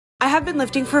have been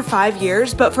lifting for 5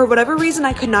 years, but for whatever reason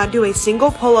I could not do a single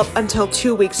pull-up until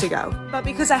 2 weeks ago. But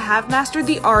because I have mastered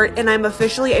the art and I'm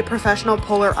officially a professional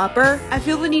puller upper, I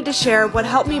feel the need to share what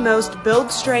helped me most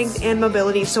build strength and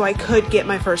mobility so I could get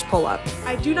my first pull-up.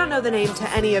 I do not know the name to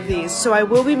any of these, so I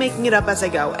will be making it up as I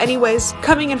go. Anyways,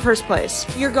 coming in first place,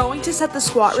 you're going to set the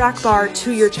squat rack bar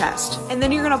to your chest, and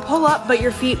then you're going to pull up but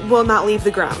your feet will not leave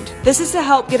the ground. This is to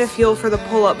help get a feel for the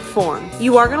pull-up form.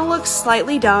 You are going to look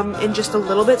slightly dumb and just a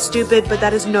little bit stupid, but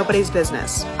that is nobody's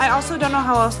business. I also don't know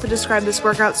how else to describe this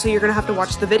workout, so you're going to have to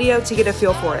watch the video to get a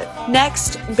feel for it.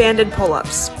 Next, banded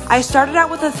pull-ups. I started out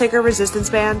with a thicker resistance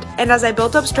band, and as I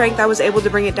built up strength I was able to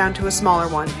bring it down to a smaller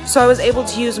one. So I was able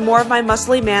to use more of my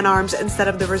muscly man arms instead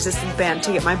of the resistance band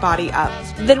to get my body up.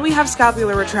 Then we have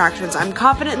scapular retractions. I'm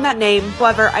confident in that name,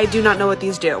 however I do not know what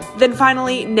these do. Then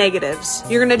finally, negatives.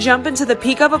 You're going to jump into the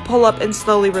peak of a pull-up and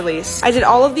slowly release. I did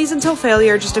all of these until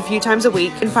failure just a few times a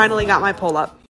week and finally got my pull-up.